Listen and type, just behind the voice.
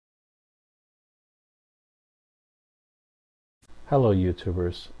Hello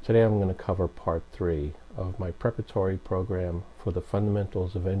YouTubers, today I'm going to cover part 3 of my preparatory program for the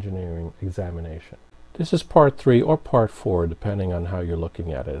Fundamentals of Engineering examination. This is part 3 or part 4 depending on how you're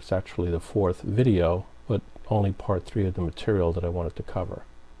looking at it. It's actually the 4th video, but only part 3 of the material that I wanted to cover.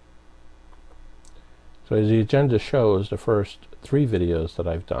 So as the agenda shows, the first 3 videos that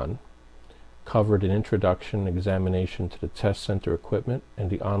I've done covered an introduction examination to the test center equipment and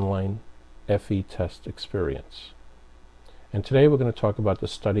the online FE test experience. And today we're going to talk about the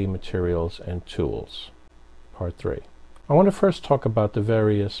study materials and tools, part 3. I want to first talk about the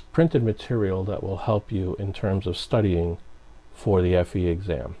various printed material that will help you in terms of studying for the FE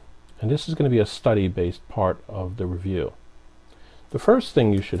exam. And this is going to be a study-based part of the review. The first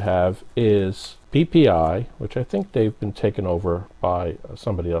thing you should have is PPI, which I think they've been taken over by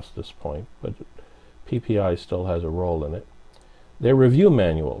somebody else at this point, but PPI still has a role in it. They're review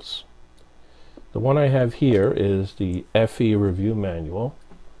manuals. The one I have here is the FE review manual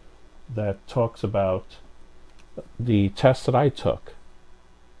that talks about the test that I took,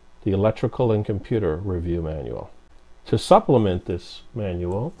 the electrical and computer review manual. To supplement this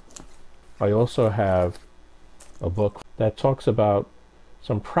manual, I also have a book that talks about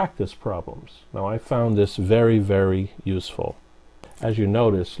some practice problems. Now I found this very, very useful. As you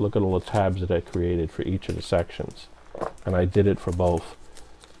notice, look at all the tabs that I created for each of the sections. And I did it for both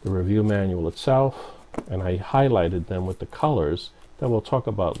the review manual itself, and I highlighted them with the colors that we'll talk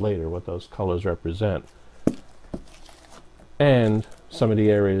about later, what those colors represent, and some of the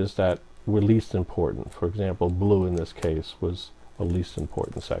areas that were least important. For example, blue in this case was a least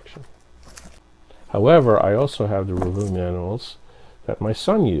important section. However, I also have the review manuals that my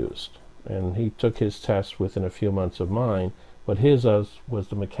son used, and he took his test within a few months of mine, but his was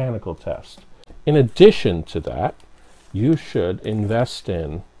the mechanical test. In addition to that, you should invest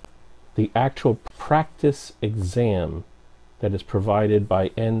in the actual practice exam that is provided by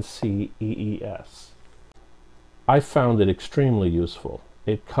NCEES. I found it extremely useful.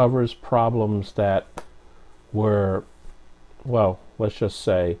 It covers problems that were, well, let's just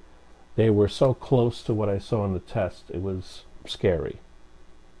say, they were so close to what I saw in the test, it was scary.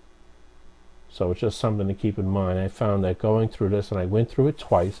 So it's just something to keep in mind. I found that going through this, and I went through it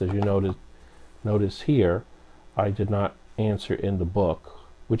twice, as you notice here, I did not answer in the book,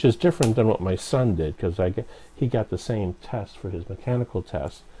 which is different than what my son did, because he got the same test for his mechanical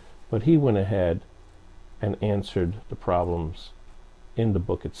test, but he went ahead and answered the problems in the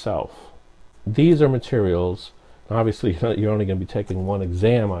book itself. These are materials, obviously you're only going to be taking one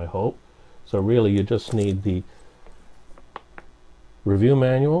exam, I hope, so really you just need the review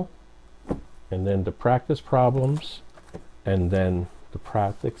manual, and then the practice problems, and then the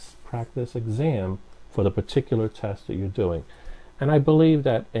practice exam for the particular test that you're doing. And I believe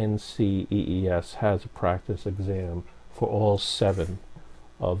that NCEES has a practice exam for all 7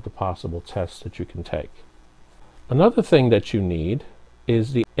 of the possible tests that you can take. Another thing that you need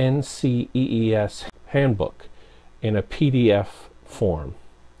is the NCEES handbook in a PDF form.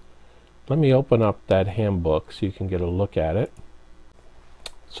 Let me open up that handbook so you can get a look at it.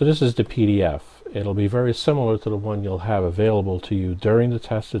 So this is the PDF. It'll be very similar to the one you'll have available to you during the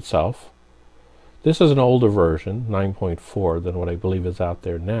test itself. This is an older version, 9.4, than what I believe is out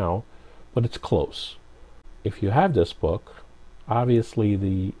there now, but it's close. If you have this book, obviously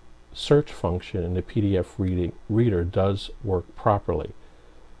the search function in the PDF reader does work properly.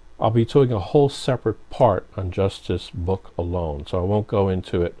 I'll be doing a whole separate part on just this book alone, so I won't go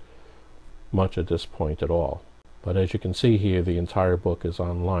into it much at this point at all. But as you can see here, the entire book is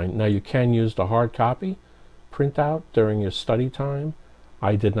online. Now you can use the hard copy printout during your study time.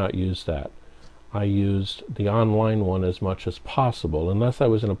 I did not use that. I used the online one as much as possible, unless I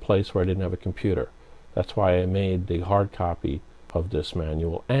was in a place where I didn't have a computer. That's why I made the hard copy of this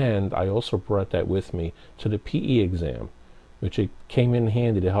manual, and I also brought that with me to the PE exam, which it came in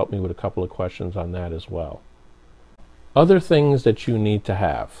handy to help me with a couple of questions on that as well. Other things that you need to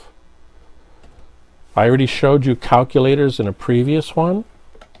have. I already showed you calculators in a previous one.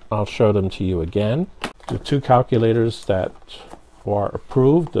 I'll show them to you again. The 2 calculators that are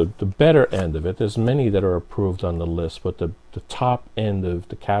approved, the better end of it, there's many that are approved on the list, but the top end of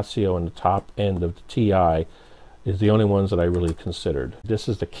the Casio and the top end of the TI is the only ones that I really considered. This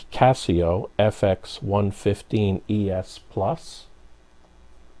is the Casio FX115 ES Plus,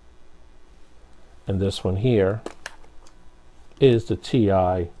 and this one here is the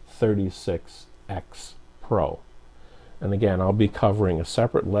TI 36X Pro. And again, I'll be covering a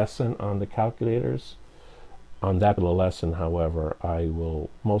separate lesson on the calculators. On that lesson, however, I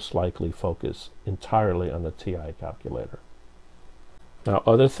will most likely focus entirely on the TI calculator. Now,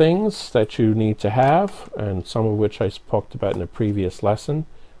 other things that you need to have, and some of which I talked about in a previous lesson,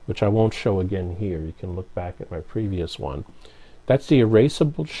 which I won't show again here. You can look back at my previous one. That's the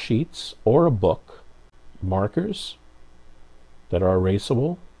erasable sheets or a book, markers that are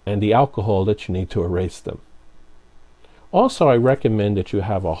erasable, and the alcohol that you need to erase them. Also, I recommend that you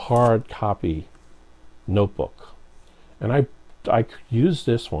have a hard copy notebook. And I used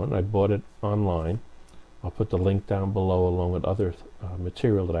this one. I bought it online. I'll put the link down below along with other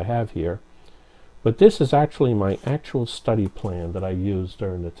material that I have here. But this is actually my actual study plan that I used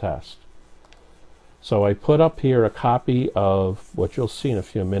during the test. So I put up here a copy of what you'll see in a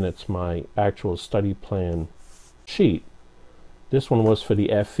few minutes, my actual study plan sheet. This one was for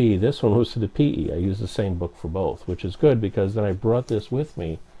the FE, this one was for the PE. I used the same book for both, which is good because then I brought this with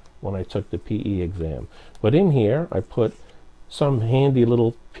me when I took the PE exam. But in here, I put some handy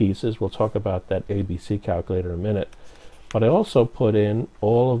little pieces. We'll talk about that ABC calculator in a minute. But I also put in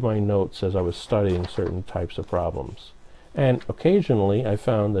all of my notes as I was studying certain types of problems. And occasionally, I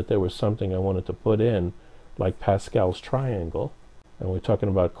found that there was something I wanted to put in, like Pascal's triangle. And we're talking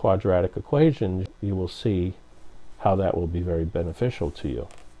about quadratic equations. You will see how that will be very beneficial to you.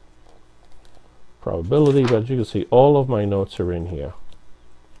 Probability, but you can see all of my notes are in here.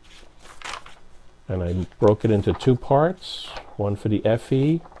 And I broke it into two parts, one for the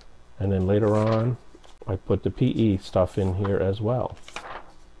FE, and then later on I put the PE stuff in here as well.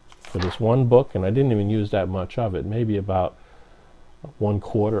 For this one book, and I didn't even use that much of it, maybe about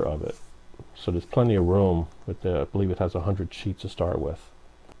 1/4 of it. So there's plenty of room with the, I believe it has 100 sheets to start with.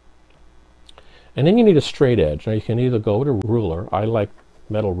 And then you need a straight edge. Now you can either go with a ruler. I like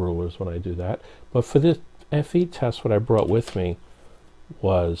metal rulers when I do that. But for this FE test, what I brought with me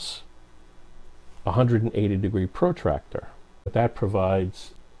was a 180-degree protractor. That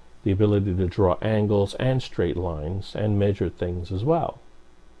provides the ability to draw angles and straight lines and measure things as well.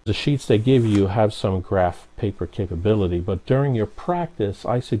 The sheets they give you have some graph paper capability, but during your practice,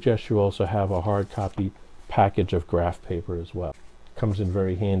 I suggest you also have a hard copy package of graph paper as well. Comes in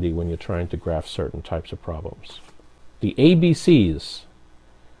very handy when you're trying to graph certain types of problems. The ABCs.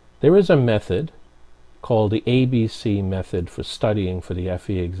 There is a method called the ABC method for studying for the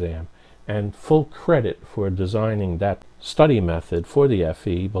FE exam, and full credit for designing that study method for the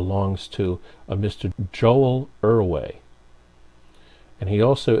FE belongs to a Mr. Joel Erway. And he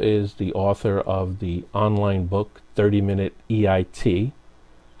also is the author of the online book 30-Minute EIT,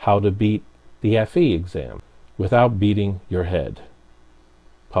 How to Beat the FE Exam Without Beating Your Head,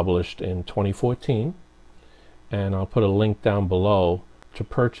 published in 2014. And I'll put a link down below to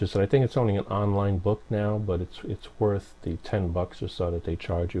purchase it. I think it's only an online book now, but it's worth the $10 or so that they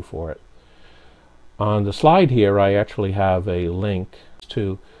charge you for it. On the slide here, I actually have a link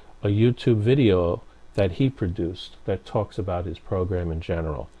to a YouTube video that he produced that talks about his program in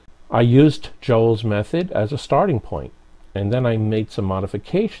general. I used Joel's method as a starting point, and then I made some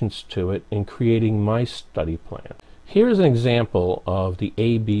modifications to it in creating my study plan. Here's an example of the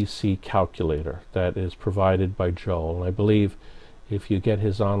ABC calculator that is provided by Joel. And I believe if you get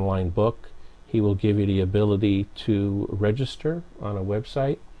his online book, he will give you the ability to register on a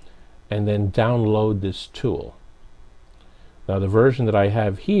website and then download this tool. Now the version that I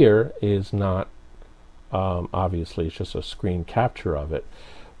have here is not obviously it's just a screen capture of it,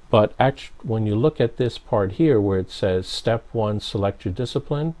 but actually when you look at this part here where it says step 1 select your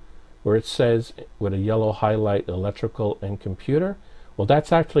discipline, where it says with a yellow highlight electrical and computer, well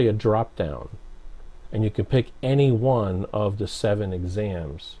that's actually a drop down, and you can pick any one of the 7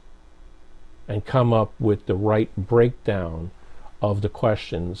 exams and come up with the right breakdown of the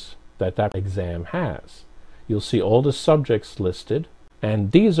questions that that exam has. You'll see all the subjects listed,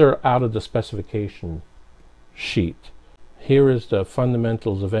 and these are out of the specification sheet. Here is the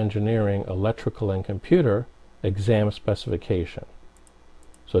Fundamentals of Engineering, Electrical and Computer exam specification.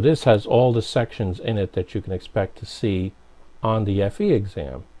 So this has all the sections in it that you can expect to see on the FE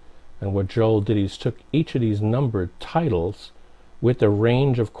exam. And what Joel did is took each of these numbered titles with the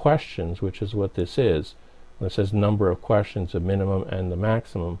range of questions, which is what this is. When it says number of questions, the minimum and the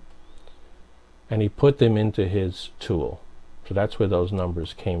maximum, and he put them into his tool. So that's where those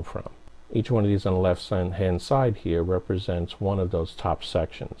numbers came from. Each one of these on the left hand side here represents one of those top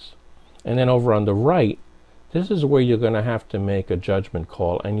sections. And then over on the right, this is where you're going to have to make a judgment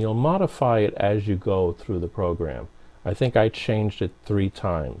call, and you'll modify it as you go through the program. I think I changed it 3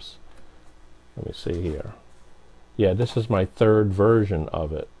 times. Let me see here. Yeah, this is my 3rd version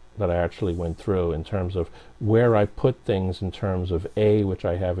of it that I actually went through in terms of where I put things in terms of A, which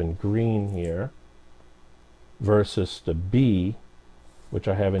I have in green here, versus the B, which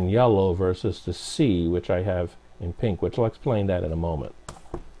I have in yellow, versus the C, which I have in pink, which I'll explain that in a moment.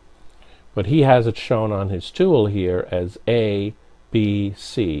 But he has it shown on his tool here as A, B,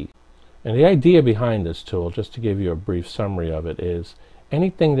 C. And the idea behind this tool, just to give you a brief summary of it, is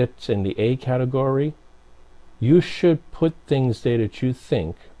anything that's in the A category, you should put things there that you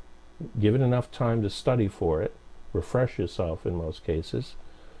think, give it enough time to study for it, refresh yourself in most cases,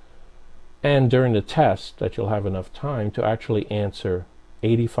 and during the test that you'll have enough time to actually answer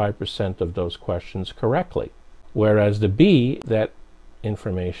 85% of those questions correctly. Whereas the B, that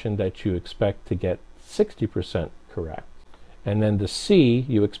information that you expect to get 60% correct. And then the C,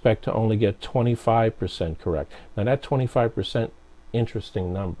 you expect to only get 25% correct. Now that 25%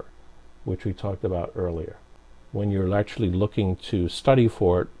 interesting number, which we talked about earlier. When you're actually looking to study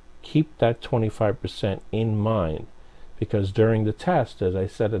for it, keep that 25% in mind, because during the test, as I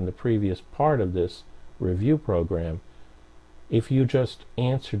said in the previous part of this review program, if you just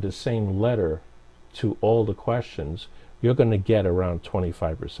answer the same letter to all the questions, you're going to get around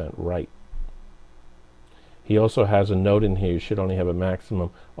 25% right. He also has a note in here, you should only have a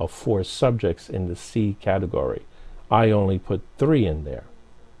maximum of 4 subjects in the C category. I only put 3 in there.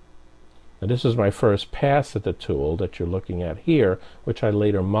 Now this is my first pass at the tool that you're looking at here, which I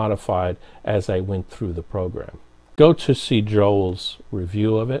later modified as I went through the program. Go to see Joel's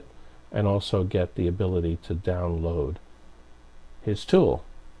review of it, and also get the ability to download his tool,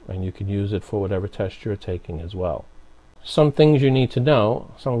 and you can use it for whatever test you're taking as well. Some things you need to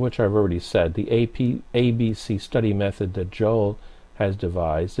know, some of which I've already said. The ABC study method that Joel has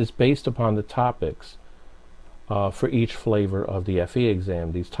devised is based upon the topics for each flavor of the FE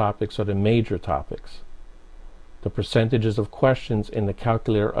exam. These topics are the major topics. The percentages of questions in the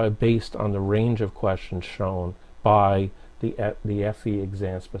calculator are based on the range of questions shown by the FE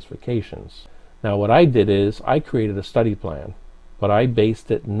exam specifications. Now what I did is I created a study plan, but I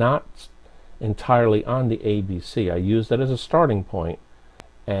based it not entirely on the ABC. I used that as a starting point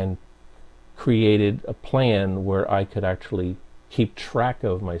and created a plan where I could actually keep track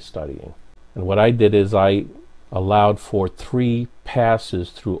of my studying. And what I did is I allowed for 3 passes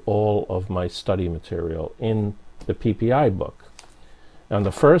through all of my study material in the PPI book. On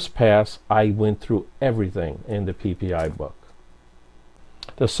the first pass, I went through everything in the PPI book.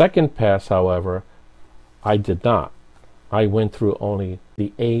 The second pass, however, I did not. I went through only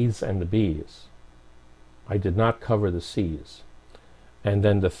the A's and the B's. I did not cover the C's. And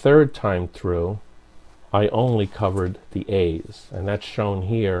then the third time through, I only covered the A's. And that's shown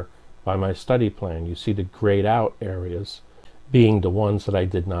here by my study plan. You see the grayed out areas being the ones that I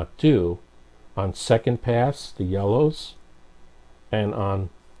did not do. On second pass, the yellows, and on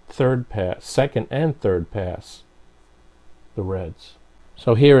third pass, second and third pass, the reds.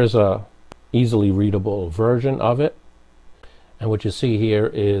 So here is a easily readable version of it. And what you see here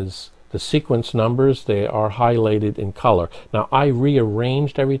is the sequence numbers. They are highlighted in color. Now I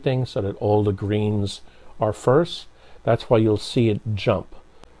rearranged everything so that all the greens are first. That's why you'll see it jump.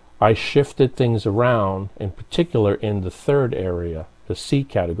 I shifted things around, in particular in the third area, the C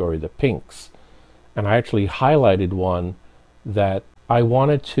category, the pinks. And I actually highlighted one that I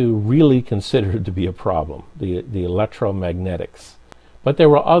wanted to really consider to be a problem, the electromagnetics. But there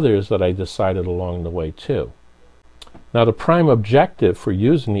were others that I decided along the way too. Now the prime objective for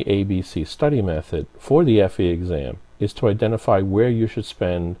using the ABC study method for the FE exam is to identify where you should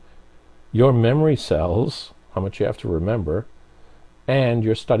spend your memory cells, how much you have to remember, and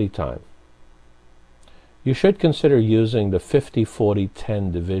your study time. You should consider using the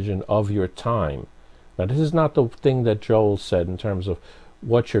 50-40-10 division of your time. Now this is not the thing that Joel said in terms of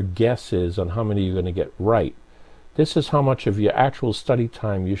what your guess is on how many you're going to get right. This is how much of your actual study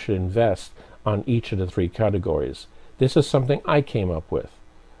time you should invest on each of the 3 categories. This is something I came up with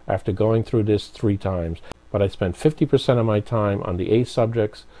after going through this 3 times. But I spent 50% of my time on the A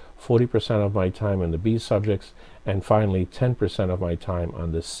subjects, 40% of my time on the B subjects, and finally 10% of my time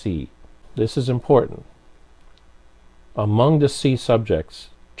on the C. This is important. Among the C subjects,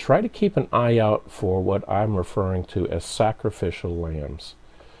 try to keep an eye out for what I'm referring to as sacrificial lambs.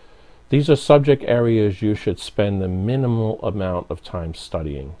 These are subject areas you should spend the minimal amount of time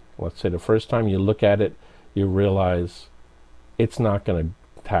studying. Let's say the first time you look at it, you realize it's not going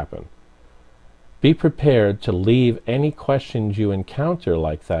to happen. Be prepared to leave any questions you encounter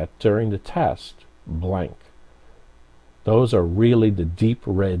like that during the test blank. Those are really the deep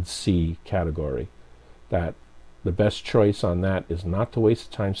red C category. That the best choice on that is not to waste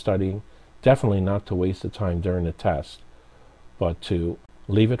the time studying, definitely not to waste the time during the test, but to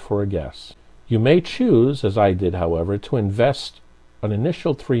leave it for a guess. You may choose, as I did, however, to invest an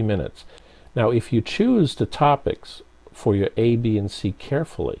initial 3 minutes. Now, if you choose the topics for your A, B, and C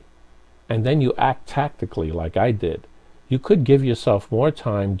carefully, and then you act tactically like I did, you could give yourself more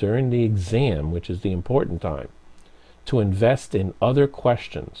time during the exam, which is the important time, to invest in other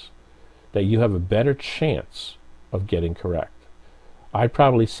questions that you have a better chance of getting correct. I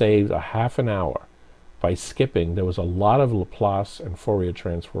probably saved a half an hour by skipping. There was a lot of Laplace and Fourier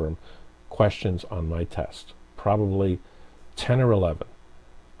transform questions on my test, probably 10 or 11.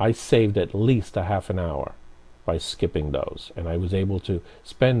 I saved at least a half an hour by skipping those, and I was able to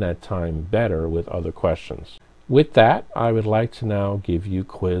spend that time better with other questions. With that, I would like to now give you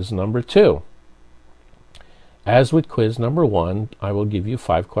quiz number 2. As with quiz number 1, I will give you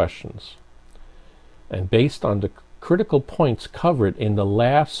 5 questions. And based on the critical points covered in the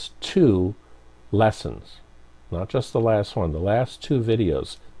last 2 lessons, not just the last one, the last 2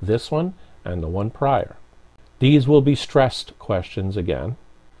 videos, this one and the one prior. These will be stressed questions again.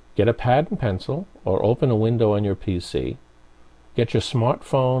 Get a pad and pencil or open a window on your PC. Get your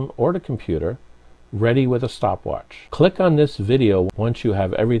smartphone or the computer ready with a stopwatch. Click on this video once you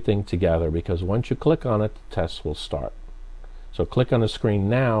have everything together, because once you click on it, the test will start. So click on the screen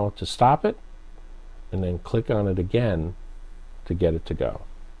now to stop it, and then click on it again to get it to go.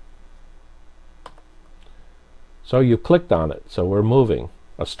 So you clicked on it, so we're moving.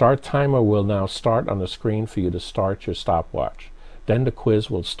 A start timer will now start on the screen for you to start your stopwatch. Then the quiz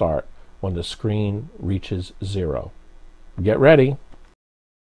will start when the screen reaches 0. Get ready.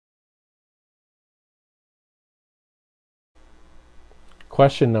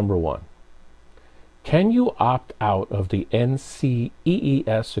 Question number 1. Can you opt out of the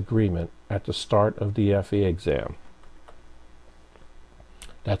NCEES agreement at the start of the FE exam?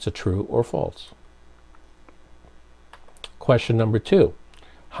 That's a true or false. Question number 2.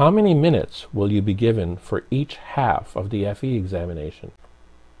 How many minutes will you be given for each half of the FE examination?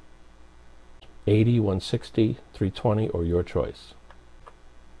 80, 160, 320, or your choice.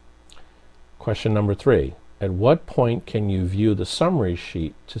 Question number 3. At what point can you view the summary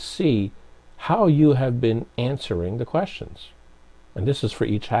sheet to see how you have been answering the questions? And this is for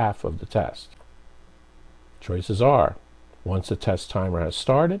each half of the test. Choices are: once the test timer has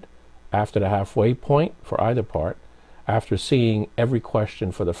started, after the halfway point for either part, after seeing every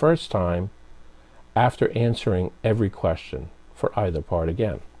question for the first time, after answering every question for either part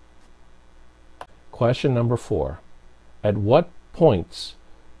again. Question number 4. At what points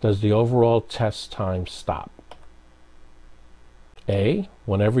does the overall test time stop? A,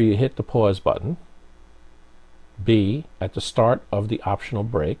 whenever you hit the pause button. B, at the start of the optional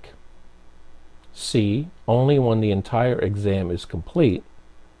break. C, only when the entire exam is complete.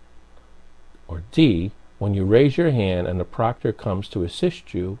 Or D, when you raise your hand and the proctor comes to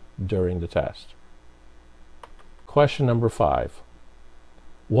assist you during the test. Question number 5.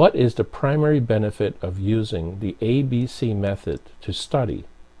 What is the primary benefit of using the ABC method to study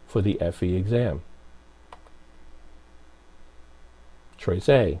for the FE exam? Choice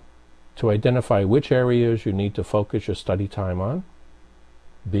A, to identify which areas you need to focus your study time on.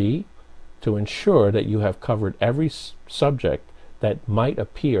 B, to ensure that you have covered every subject that might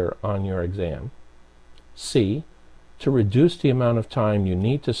appear on your exam. C, to reduce the amount of time you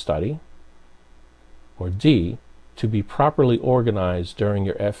need to study. Or D, to be properly organized during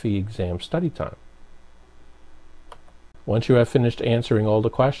your FE exam study time. Once you have finished answering all the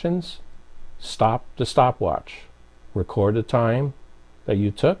questions, stop the stopwatch. Record the time that you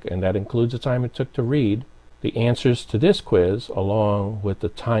took, and that includes the time it took to read. The answers to this quiz, along with the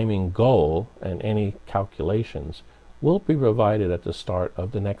timing goal and any calculations, will be provided at the start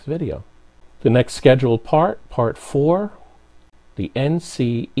of the next video. The next scheduled part, Part 4, the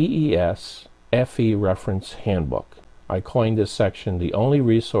NCEES FE Reference Handbook. I coined this section the only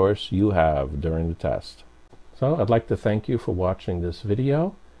resource you have during the test. So I'd like to thank you for watching this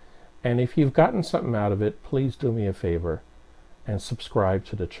video, and if you've gotten something out of it, please do me a favor and subscribe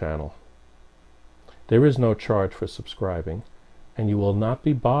to the channel. There is no charge for subscribing, and you will not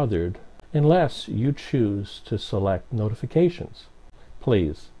be bothered unless you choose to select notifications.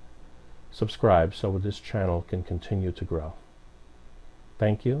 Please subscribe so this channel can continue to grow.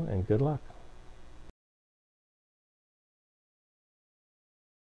 Thank you and good luck.